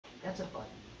That's a button.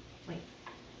 Wait.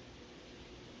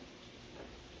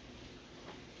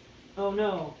 Oh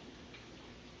no.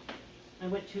 I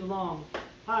went too long.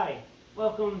 Hi.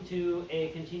 Welcome to a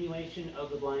continuation of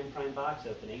the Blind Prime box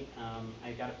opening.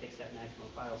 I got to fix that maximum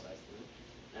file size thing.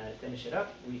 To finish it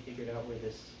up, we figured out where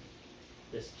this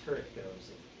turret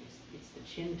goes. It's the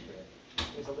chin turret.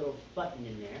 There's a little button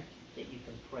in there that you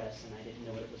can press, and I didn't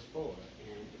know what it was for,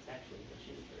 and it's actually the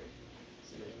chin turret.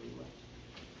 So there we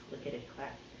look at it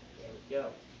clap. There we go.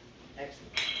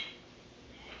 Excellent.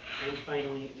 And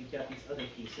finally, we've got these other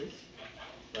pieces,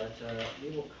 but we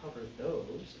will cover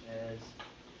those as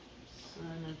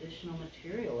some additional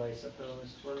material, I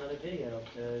suppose, for another video,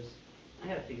 because I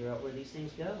gotta figure out where these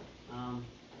things go. I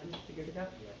haven't figured it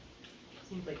out yet.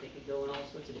 Seems like they could go in all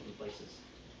sorts of different places.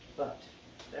 But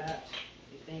that,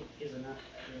 I think, is enough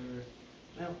for,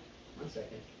 well, 1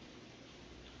 second.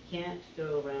 Can't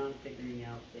go around figuring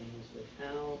out things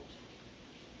without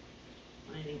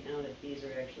finding out if these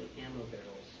are actually ammo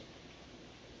barrels.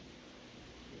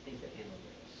 I think they're ammo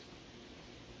barrels.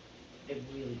 I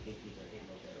really think these are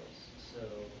ammo barrels. So,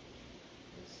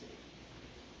 let's see.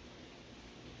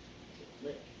 Is it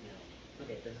lit? No.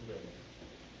 Okay, it doesn't go there.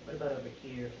 What about over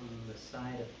here on the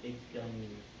side of big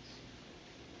guns?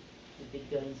 Do big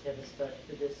guns have a spot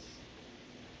for this?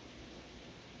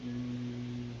 No.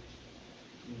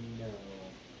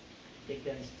 Big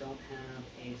guns don't have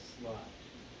a slot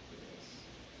for this.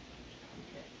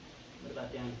 Okay. What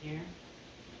about down here?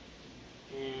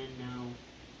 And no.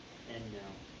 And no.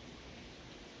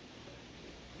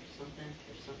 There's something,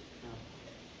 no.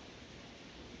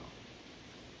 Oh.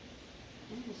 I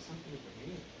think there's something over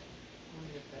here. I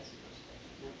wonder if that's supposed to.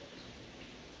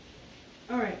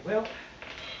 No. Alright, well,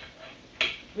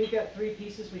 we've got 3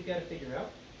 pieces we've got to figure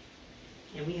out.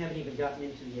 And we haven't even gotten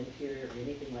into the interior or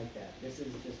anything like that. This has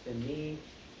just been me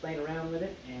playing around with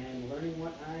it and learning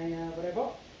what I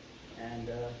bought. And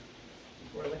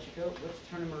before I let you go, let's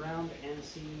turn them around and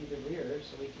see the rear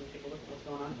so we can take a look at what's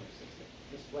going on here. So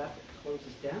this flap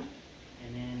closes down,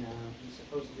 and then you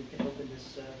supposedly can open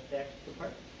this back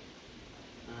compartment.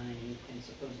 You can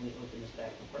supposedly open this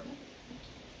back compartment.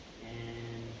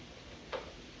 And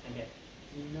I get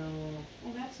well,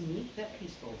 that's neat. That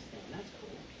piece folds down. That's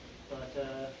cool. But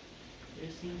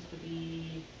there seems to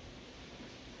be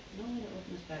no way to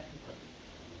open this back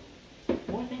compartment.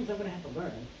 More things I'm going to have to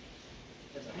learn,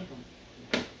 because I don't.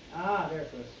 Ah, there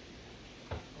it goes.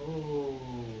 Oh,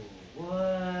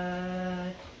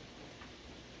 what?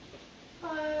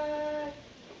 What?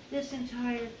 This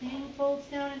entire thing folds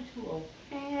down into a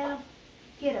pan?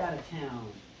 Get out of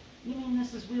town. You mean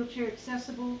this is wheelchair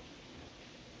accessible?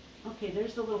 Okay,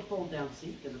 there's the little fold-down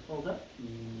seat. Does it fold up?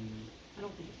 I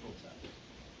don't think it folds up.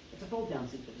 It's a fold-down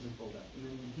seat that doesn't fold up. And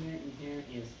then here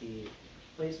is the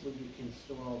place where you can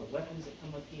store all the weapons that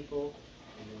come with people.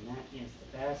 And then that is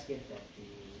the basket that the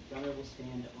gunner will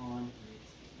stand on. And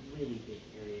it's a really big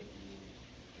area in here.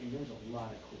 And there's a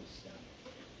lot of cool stuff.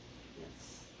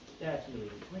 That's really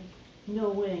neat. Wait, no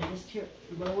way. This chair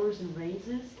lowers and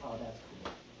raises? Oh, that's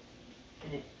cool.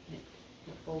 And it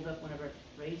fold up whenever it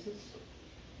raises?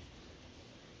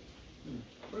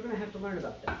 We're going to have to learn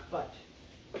about that, but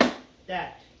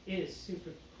that is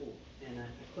super cool. And I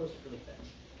closed it really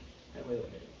fast. That way,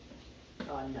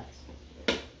 oh, nuts.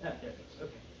 There it goes.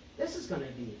 Okay. This is going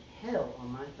to be hell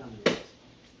on my thumbnails.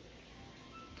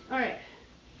 Alright.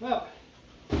 Well,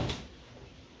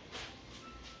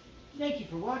 thank you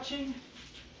for watching.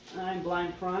 I'm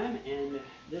Blind Prime, and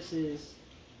this is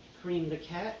Cream the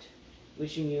Cat,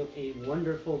 wishing you a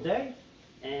wonderful day.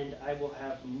 And I will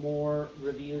have more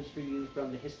reviews for you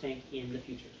from the Hisstank in the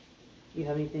future. You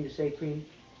have anything to say, Cream?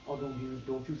 Oh,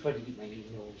 don't you try to eat my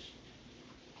nails.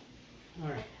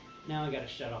 Alright, now I gotta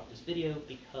shut off this video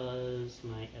because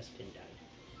my S Pen died.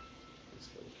 Let's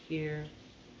go here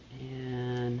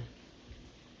and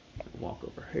walk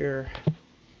over here.